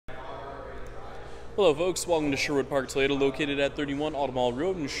Hello folks, welcome to Sherwood Park Toyota, located at 31 Automall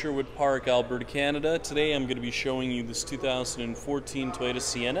Road in Sherwood Park, Alberta, Canada. Today I'm going to be showing you this 2014 Toyota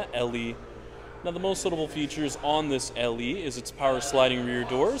Sienna LE. Now the most notable features on this LE is its power sliding rear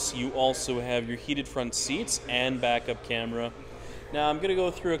doors. You also have your heated front seats and backup camera. Now I'm going to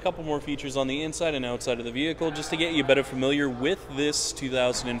go through a couple more features on the inside and outside of the vehicle just to get you better familiar with this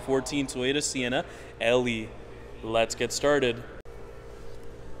 2014 Toyota Sienna LE. Let's get started.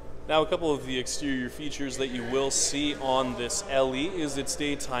 Now a couple of the exterior features that you will see on this LE is its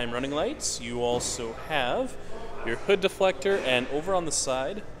daytime running lights. You also have your hood deflector, and over on the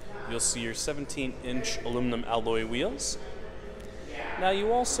side you'll see your 17-inch aluminum alloy wheels. Now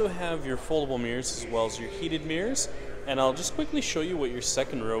you also have your foldable mirrors as well as your heated mirrors, and I'll just quickly show you what your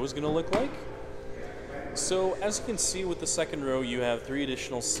second row is going to look like. So as you can see with the second row, you have 3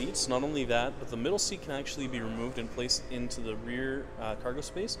 additional seats. Not only that, but the middle seat can actually be removed and placed into the rear cargo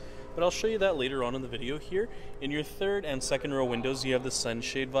space, but I'll show you that later on in the video here. In your third and second row windows, you have the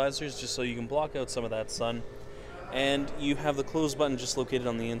sunshade visors just so you can block out some of that sun. And you have the close button just located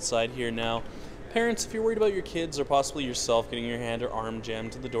on the inside here. Now, parents, if you're worried about your kids or possibly yourself getting your hand or arm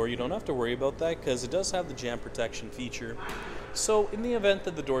jammed to the door, you don't have to worry about that because it does have the jam protection feature. So in the event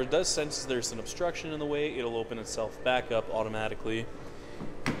that the door does sense there's an obstruction in the way, it'll open itself back up automatically.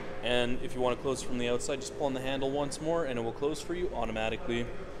 And if you want to close from the outside, just pull on the handle once more and it will close for you automatically.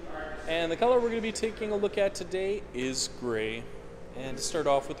 And the color we're going to be taking a look at today is gray. And to start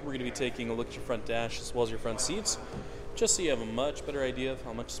off with, we're going to be taking a look at your front dash as well as your front seats, just so you have a much better idea of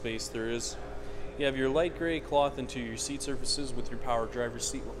how much space there is. You have your light gray cloth interior seat surfaces with your power driver's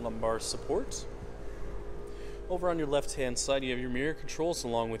seat lumbar support. Over on your left-hand side, you have your mirror controls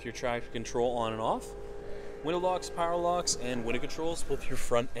along with your traction control on and off, window locks, power locks, and window controls, both your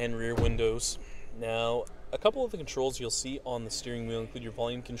front and rear windows. Now, a couple of the controls you'll see on the steering wheel include your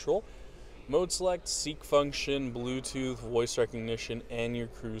volume control, mode select, seek function, Bluetooth, voice recognition, and your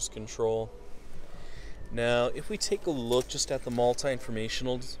cruise control. Now, if we take a look just at the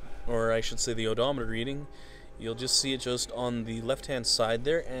multi-informational, or I should say the odometer reading, you'll just see it just on the left-hand side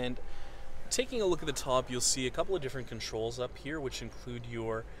there, and taking a look at the top, you'll see a couple of different controls up here, which include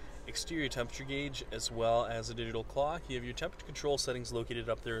your exterior temperature gauge as well as a digital clock. You have your temperature control settings located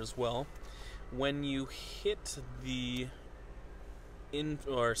up there as well. When you hit the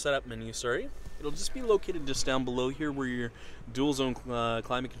setup menu, it'll just be located just down below here where your dual zone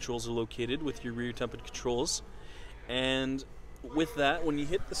climate controls are located with your rear temperature controls. And with that, when you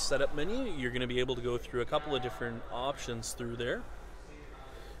hit the setup menu, you're going to be able to go through a couple of different options through there.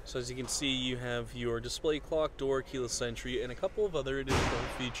 So as you can see, you have your display clock, door, keyless entry, and a couple of other additional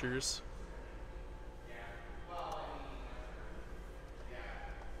features.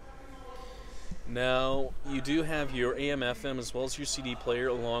 Now, you do have your AM/FM as well as your CD player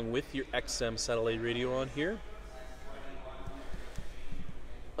along with your XM satellite radio on here.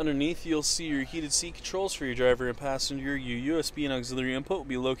 Underneath, you'll see your heated seat controls for your driver and passenger. Your USB and auxiliary input will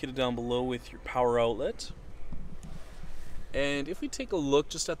be located down below with your power outlet. And if we take a look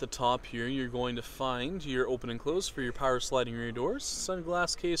just at the top here, you're going to find your open and close for your power sliding rear doors,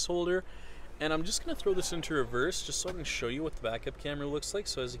 sunglass case holder, and I'm just going to throw this into reverse just so I can show you what the backup camera looks like.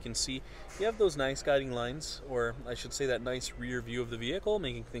 So as you can see, you have those nice guiding lines, or I should say that nice rear view of the vehicle,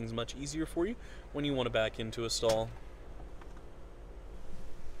 making things much easier for you when you want to back into a stall.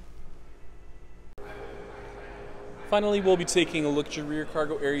 Finally, we'll be taking a look at your rear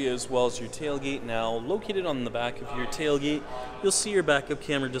cargo area as well as your tailgate. Now, located on the back of your tailgate, you'll see your backup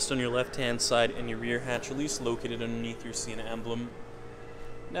camera just on your left-hand side and your rear hatch release located underneath your Sienna emblem.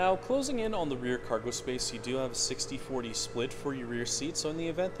 Now, closing in on the rear cargo space, you do have a 60-40 split for your rear seat, so in the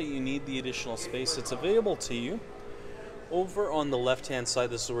event that you need the additional space, it's available to you. Over on the left-hand side,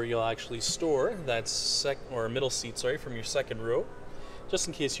 this is where you'll actually store that middle seat, from your second row, just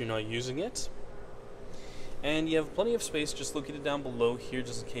in case you're not using it. And you have plenty of space just located down below here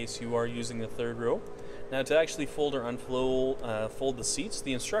just in case you are using the third row. Now to actually fold or unfold fold the seats,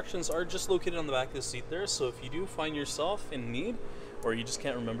 the instructions are just located on the back of the seat there, so if you do find yourself in need or you just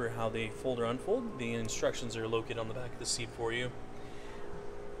can't remember how they fold or unfold, the instructions are located on the back of the seat for you.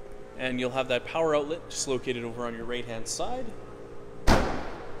 And you'll have that power outlet just located over on your right hand side.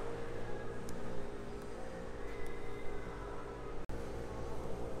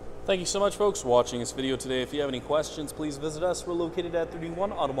 Thank you so much, folks, for watching this video today. If you have any questions, please visit us. We're located at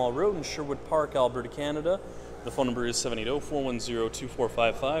 31 Automall Road in Sherwood Park, Alberta, Canada. The phone number is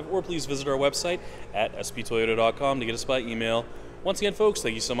 780-410-2455, or please visit our website at sptoyota.com to get us by email. Once again, folks,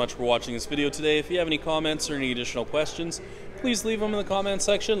 thank you so much for watching this video today. If you have any comments or any additional questions, please leave them in the comment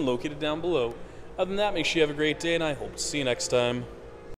section located down below. Other than that, make sure you have a great day, and I hope to see you next time.